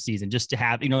Christmas season just to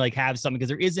have, have something, because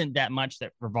there isn't that much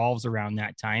that revolves around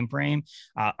that time frame.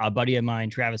 A buddy of mine,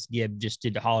 Travis Gibb, just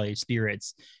did the Holiday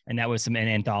Spirits, and that was an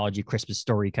anthology Christmas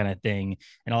story kind of thing.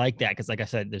 And I like that because, like I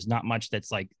said, there's not much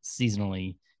that's like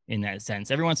seasonally in that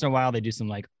sense. Every once in a while, they do some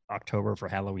like October for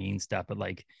Halloween stuff, but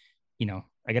like,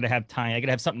 I got to have time. I got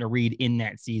to have something to read in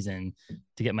that season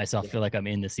to get myself feel like I'm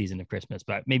in the season of Christmas.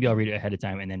 But maybe I'll read it ahead of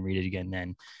time and then read it again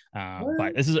then.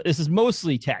 But this is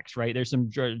mostly text, right? There's some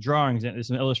drawings and there's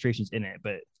some illustrations in it,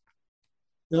 but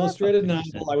illustrated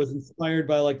novel. I was inspired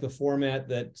by like the format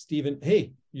that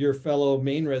your fellow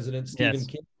Maine resident Stephen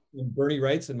King and Bernie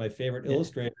Wrightson, my favorite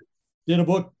illustrator, did a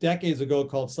book decades ago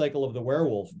called Cycle of the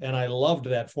Werewolf, and I loved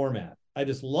that format. I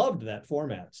just loved that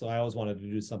format, so I always wanted to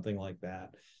do something like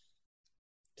that.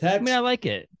 Text, I like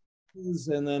it,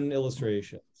 and then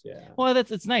illustrations. Yeah. Well,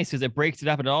 it's nice because it breaks it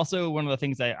up, and also one of the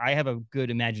things I have a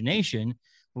good imagination.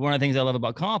 But one of the things I love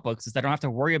about comic books is that I don't have to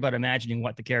worry about imagining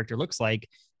what the character looks like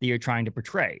that you're trying to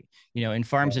portray. In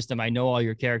Farm System, I know all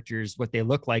your characters, what they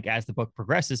look like as the book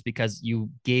progresses, because you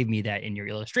gave me that in your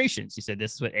illustrations. You said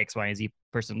this is what X, Y, and Z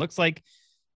person looks like.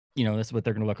 This is what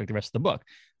they're going to look like the rest of the book.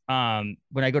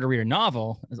 When I go to read a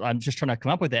novel, I'm just trying to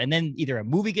come up with it. And then either a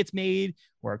movie gets made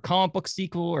or a comic book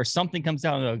sequel or something comes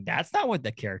out and I'm like, that's not what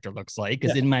the character looks like.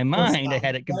 Because in my mind, I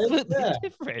had it completely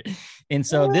different. And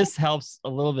so this helps a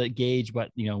little bit gauge what,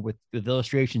 with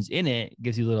illustrations in it,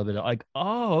 gives you a little bit of like,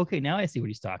 oh, okay, now I see what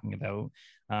he's talking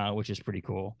about, which is pretty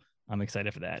cool. I'm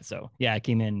excited for that. So yeah, I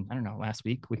came in, I don't know, last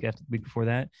week before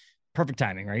that. Perfect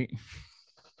timing, right?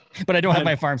 But I don't have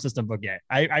my Farm System book yet.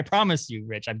 I promise you,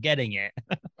 Rich, I'm getting it.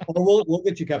 We'll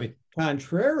get you a copy.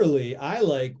 Contrarily, I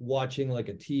like watching like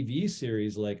a TV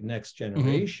series like Next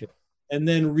Generation, and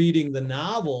then reading the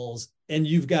novels, and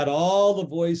you've got all the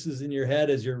voices in your head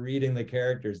as you're reading the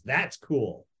characters. That's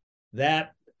cool.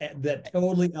 That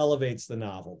totally elevates the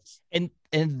novels. And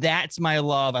that's my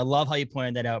love. I love how you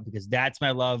pointed that out, because that's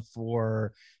my love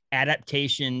for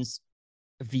adaptations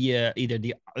via either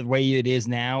the way it is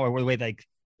now or the way like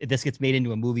if this gets made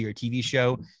into a movie or TV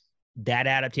show, that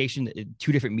adaptation,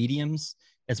 2 different mediums,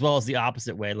 as well as the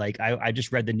opposite way. Like I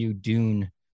just read the new Dune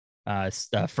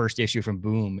first issue from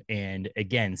Boom. And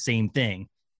again, same thing.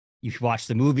 You watch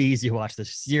the movies, you watch the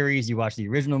series, you watch the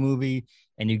original movie,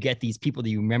 and you get these people that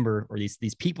you remember, or these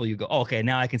people you go, oh, okay,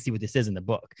 now I can see what this is in the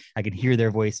book. I can hear their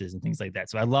voices and things like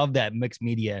that. So I love that mixed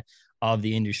media of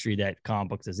the industry that comic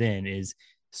books is in. Is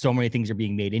so many things are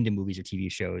being made into movies or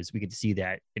TV shows. We get to see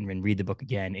that and read the book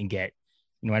again and get,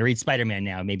 when I read Spider-Man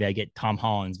now, maybe I get Tom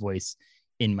Holland's voice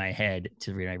in my head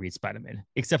to read. I read Spider-Man,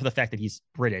 except for the fact that he's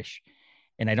British,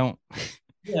 and I don't.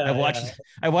 Yeah,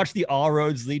 I watched the All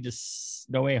Roads Lead to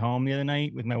No Way Home the other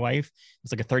night with my wife.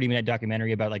 It's like a 30-minute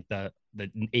documentary about like the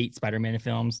 8 Spider-Man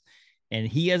films. And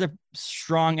he has a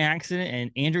strong accent, and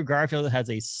Andrew Garfield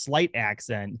has a slight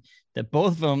accent that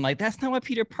both of them, like, that's not what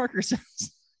Peter Parker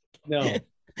says. No.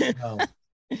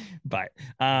 But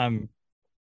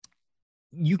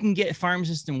you can get Farm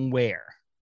System where?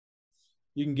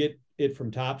 You can get it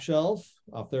from Top Shelf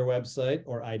off their website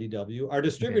or IDW. Our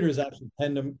distributor is actually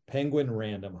Penguin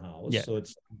Random House. Yeah. So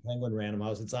it's Penguin Random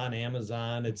House. It's on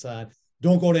Amazon.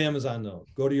 Don't go to Amazon though.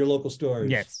 Go to your local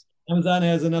stores. Yes. Amazon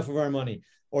has enough of our money.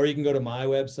 Or you can go to my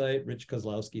website,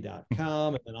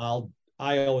 richkozlowski.com, and then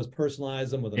I always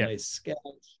personalize them with a nice sketch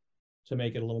to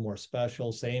make it a little more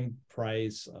special. Same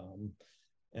price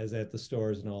as at the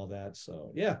stores and all that.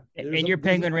 So yeah. And your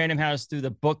Penguin Random House through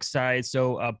the book side.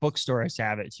 So bookstores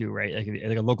have it too, right?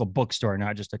 Like a local bookstore,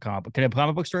 not just a comic book. Can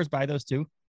comic book stores buy those too?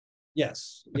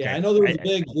 Yes. Okay. Yeah. I know there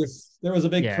was a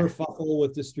big kerfuffle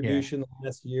with distribution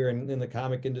last year in the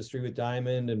comic industry with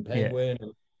Diamond and Penguin.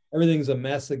 And everything's a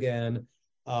mess again.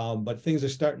 But things are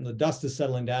starting, the dust is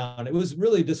settling down. It was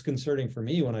really disconcerting for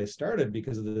me when I started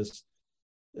because of this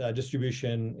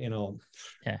distribution,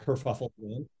 kerfuffle.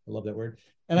 I love that word.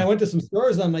 And I went to some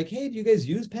stores and I'm like, hey, do you guys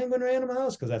use Penguin Random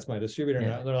House? Because that's my distributor.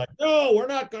 Yeah. And they're like, no, we're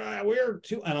not gonna, we're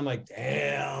too. And I'm like,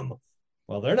 damn,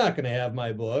 well, they're not gonna have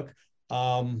my book.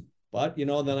 But then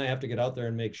I have to get out there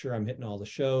and make sure I'm hitting all the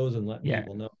shows and letting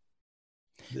people know.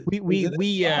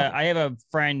 I have a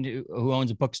friend who owns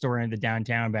a bookstore in the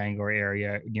downtown Bangor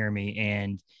area near me,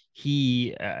 and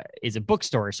he is a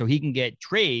bookstore, so he can get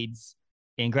trades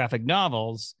and graphic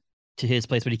novels to his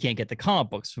place, but he can't get the comic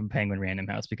books from Penguin Random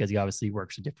House because he obviously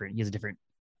works he has a different,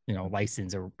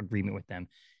 license or agreement with them.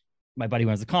 My buddy who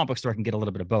owns the comic book store can get a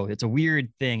little bit of both. It's a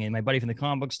weird thing. And my buddy from the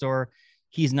comic book store,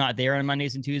 he's not there on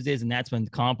Mondays and Tuesdays, and that's when the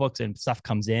comic books and stuff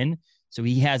comes in. So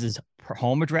he has his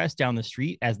home address down the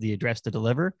street as the address to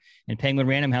deliver, and Penguin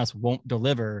Random House won't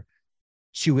deliver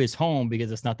to his home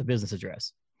because it's not the business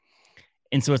address.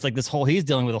 And so it's like he's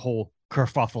dealing with a whole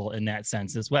kerfuffle in that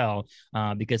sense as well,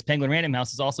 because Penguin Random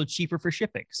House is also cheaper for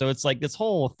shipping. So it's like this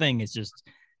whole thing is just,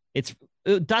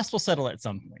 dust will settle at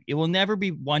some point. It will never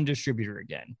be one distributor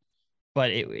again,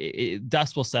 but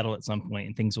dust will settle at some point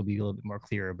and things will be a little bit more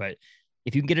clear. But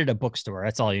if you can get it at a bookstore,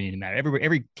 that's all you need to matter.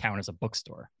 Every town is a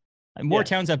bookstore. And more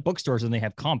towns have bookstores than they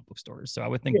have comic book stores. So I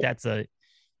would think that's a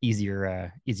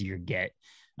easier get.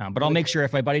 But I'll make sure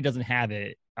if my buddy doesn't have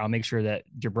it, I'll make sure that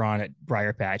Jabron at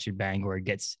Briar Patch in Bangor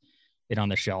gets it on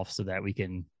the shelf so that we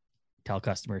can tell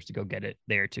customers to go get it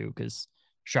there too, because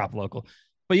shop local.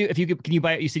 But can you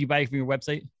buy it? You said you buy it from your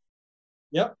website?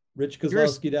 Yep.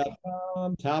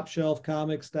 richkozlowski.com,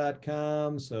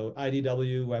 topshelfcomics.com. So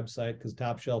IDW website, because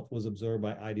Top Shelf was absorbed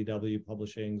by IDW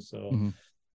Publishing. So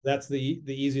that's the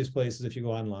easiest places if you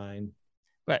go online.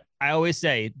 But I always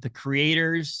say the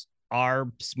creators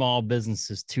are small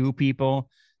businesses too, people.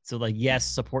 So like, yes,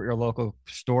 support your local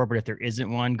store, but if there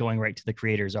isn't one, going right to the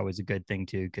creator is always a good thing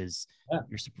too, because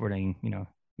you're supporting, you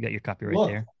got your copyright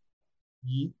there.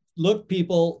 Look,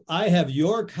 people, I have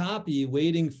your copy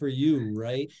waiting for you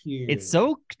right here. It's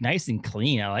so nice and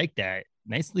clean. I like that.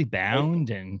 Nicely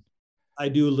bound. And I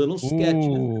do a little sketch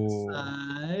on the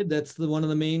side. That's one of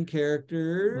the main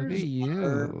characters. Look at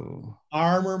you.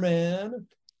 Armor Man.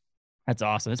 That's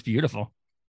awesome. It's beautiful.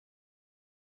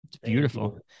 It's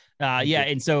beautiful.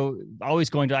 And so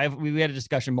always we had a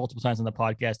discussion multiple times on the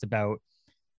podcast about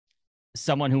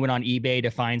someone who went on eBay to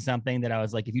find something that I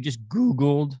was like, if you just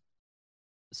Googled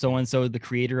so-and-so, the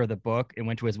creator of the book, and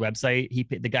went to his website,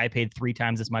 the guy paid 3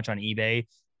 times as much on eBay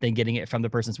than getting it from the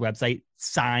person's website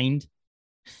signed.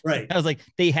 Right. I was like,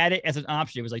 they had it as an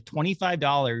option. It was like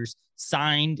 $25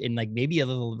 signed and like maybe a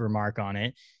little remark on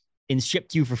it and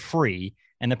shipped to you for free.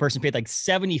 And the person paid like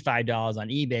 $75 on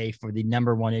eBay for the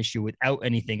 #1 issue without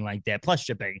anything like that, plus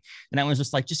shipping. And I was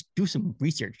just like, just do some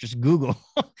research, just Google,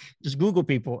 just Google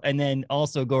people. And then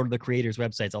also go to the creators'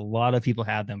 websites. A lot of people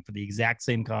have them for the exact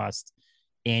same cost.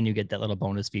 And you get that little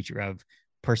bonus feature of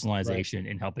personalization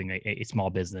and helping a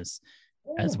small business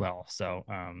as well. So,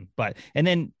 and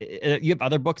then you have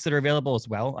other books that are available as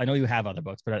well. I know you have other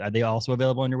books, but are they also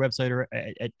available on your website or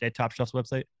at Top Shelf's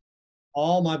website?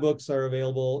 All my books are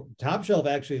available. Top Shelf,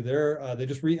 actually, they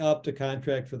just re-upped a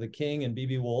contract for The King and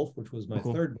BB Wolf, which was my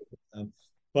third book with them.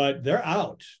 But they're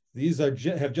out. These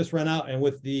have just run out, and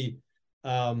with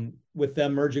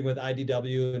them merging with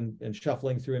IDW and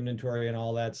shuffling through inventory and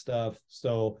all that stuff,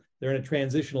 so they're in a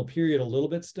transitional period a little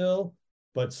bit still.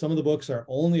 But some of the books are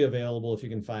only available if you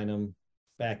can find them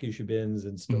back issue bins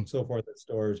and so forth at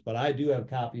stores. But I do have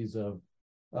copies of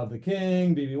The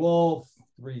King, BB Wolf,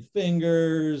 Three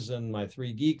Fingers, and my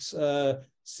Three Geeks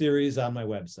series on my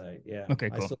website. Yeah. Okay,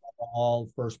 cool. I still have all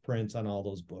first prints on all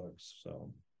those books.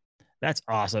 So that's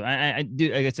awesome. I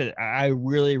do, like I said, I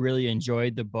really, really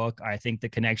enjoyed the book. I think the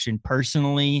connection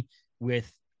personally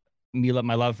with me,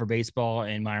 my love for baseball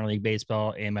and minor league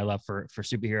baseball, and my love for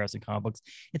superheroes and comic books.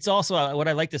 It's also what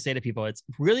I like to say to people. It's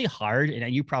really hard,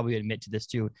 and you probably admit to this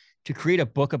too, to create a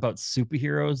book about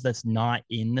superheroes that's not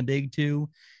in the big two,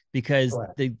 because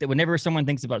whenever someone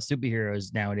thinks about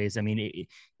superheroes nowadays, I mean,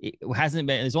 it hasn't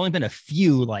been. There's only been a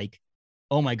few, like,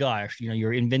 oh my gosh,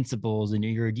 your Invincibles and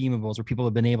your Redeemables, where people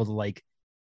have been able to like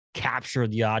capture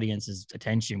the audience's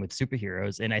attention with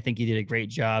superheroes. And I think you did a great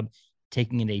job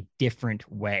taking it a different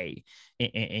way,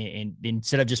 and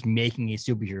instead of just making a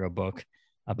superhero book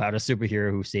about a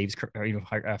superhero who saves,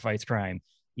 fights crime,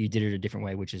 you did it a different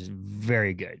way, which is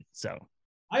very good. So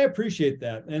I appreciate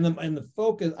that. And the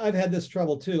focus, I've had this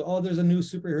trouble too. Oh, there's a new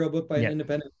superhero book by an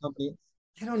independent company.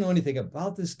 I don't know anything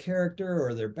about this character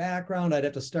or their background. I'd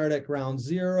have to start at ground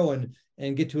zero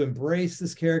and get to embrace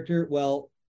this character. Well,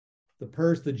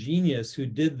 the genius who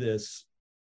did this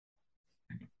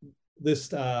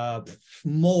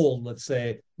mold, let's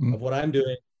say, of what I'm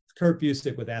doing, Kurt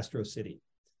Busiek with Astro City.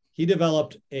 He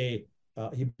developed he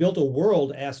built a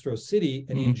world, Astro City,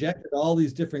 and he injected all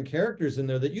these different characters in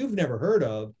there that you've never heard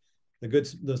of,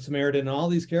 the Samaritan, and all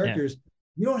these characters.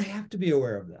 You don't have to be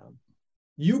aware of them.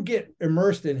 You get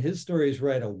immersed in his stories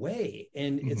right away.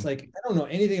 And it's like, I don't know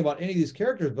anything about any of these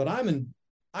characters, but I'm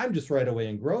just right away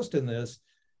engrossed in this.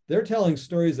 They're telling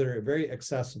stories that are very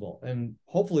accessible. And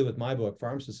hopefully with my book,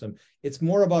 Farm System, it's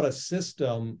more about a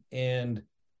system and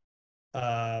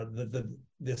the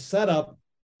setup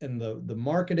and the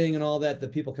marketing and all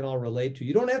that people can all relate to.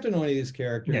 You don't have to know any of these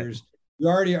characters. You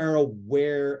already are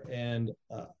aware and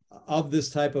of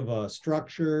this type of a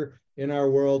structure in our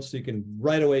world, so you can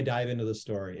right away dive into the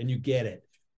story and you get it.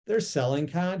 They're selling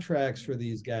contracts for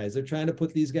these guys. They're trying to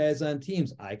put these guys on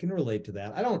teams. I can relate to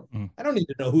that. I don't need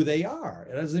to know who they are.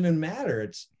 It doesn't even matter.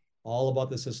 It's all about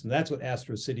the system. That's what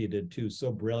Astro City did too,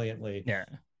 so brilliantly. Yeah.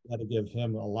 I had to give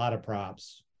him a lot of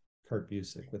props, Kurt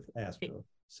Busiek with Astro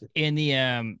City. In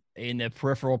the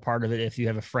peripheral part of it, if you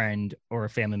have a friend or a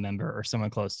family member or someone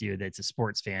close to you that's a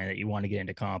sports fan that you want to get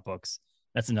into comic books,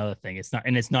 that's another thing. It's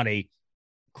not a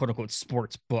quote unquote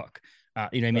sports book.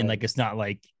 You know what I mean? Like, it's not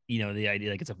like, the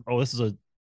idea, like this is a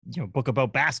book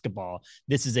about basketball.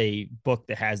 This is a book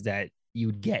that has that you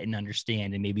would get and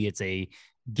understand, and maybe it's a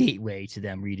gateway to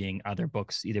them reading other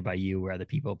books either by you or other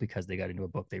people because they got into a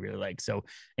book they really like. So,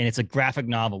 and it's a graphic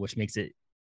novel, which makes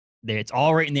it's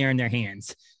all right in there in their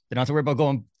hands. They don't have to worry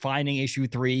about finding issue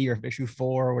 3 or issue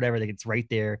 4 or whatever. It's right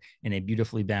there in a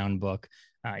beautifully bound book.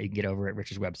 You can get over at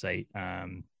Rich's website.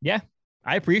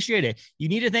 I appreciate it. You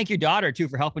need to thank your daughter too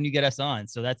for helping you get us on.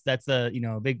 So that's a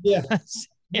big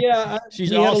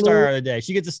she's an all-star of the day.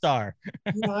 She gets a star.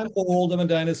 I'm old. I'm a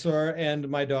dinosaur, and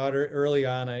my daughter early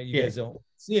on. You guys don't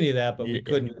see any of that, but we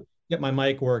couldn't get my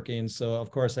mic working, so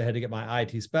of course I had to get my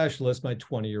IT specialist, my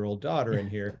 20-year-old daughter, in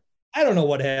here. I don't know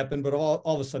what happened, but all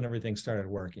of a sudden everything started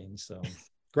working. So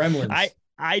gremlins.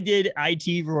 I did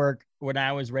IT work when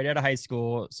I was right out of high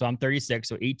school. So I'm 36.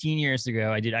 So 18 years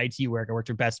ago, I did IT work. I worked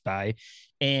for Best Buy,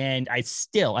 and I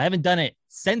haven't done it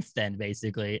since then,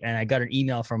 basically. And I got an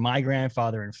email from my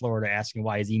grandfather in Florida asking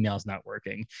why his email's not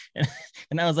working.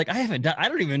 And I was like, I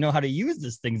don't even know how to use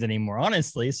these things anymore,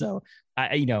 honestly. So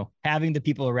having the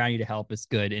people around you to help is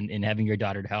good. And having your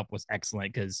daughter to help was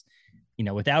excellent, because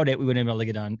without it, we wouldn't be able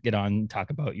to get on, talk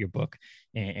about your book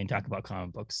and talk about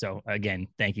comic books. So again,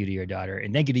 thank you to your daughter,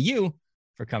 and thank you to you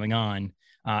for coming on.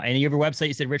 And you have a website,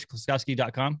 you said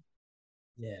richkozlowski.com?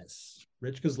 Yes,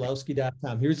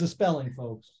 richkozlowski.com. Here's the spelling,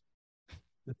 folks.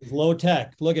 This is low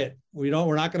tech. Look at, we're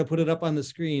not going to put it up on the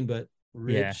screen, but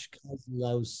Rich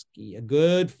Kozlowski, a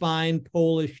good, fine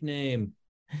Polish name.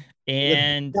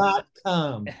 And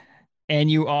 .com. And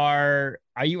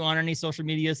are you on any social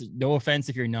medias? No offense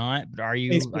if you're not, but are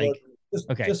you Facebook,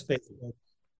 just Facebook?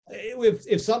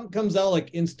 If something comes out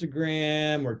like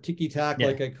Instagram or TikTok,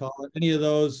 like I call it, any of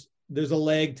those, there's a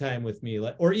lag time with me,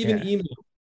 or even email.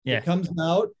 It comes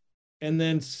out, and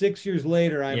then 6 years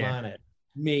later, I'm on it.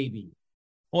 Maybe.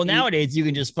 Well, nowadays you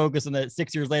can just focus on that.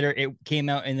 6 years later, it came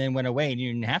out and then went away, and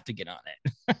you didn't have to get on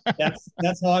it.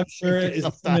 That's how I'm sure. Is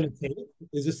this thing going to take?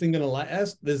 Is this thing going to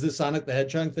last? Is this Sonic the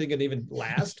Hedgehog thing going to even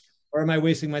last, or am I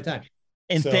wasting my time?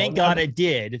 And thank God it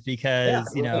did,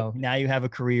 because you know, now you have a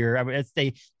career. I would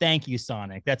say thank you,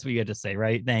 Sonic. That's what you had to say,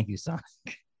 right? Thank you, Sonic.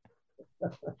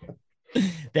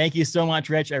 Thank you so much,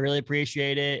 Rich. I really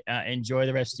appreciate it. Enjoy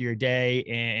the rest of your day,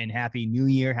 and Happy New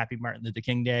Year. Happy Martin Luther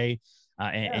King Day.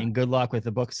 And good luck with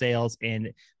the book sales,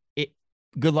 and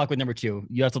good luck with number 2.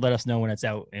 You have to let us know when it's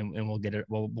out, and we'll get it.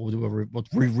 We'll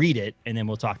reread it, and then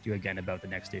we'll talk to you again about the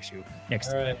next issue,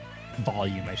 next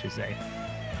volume, I should say.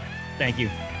 Thank you.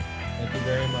 Thank you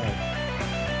very much.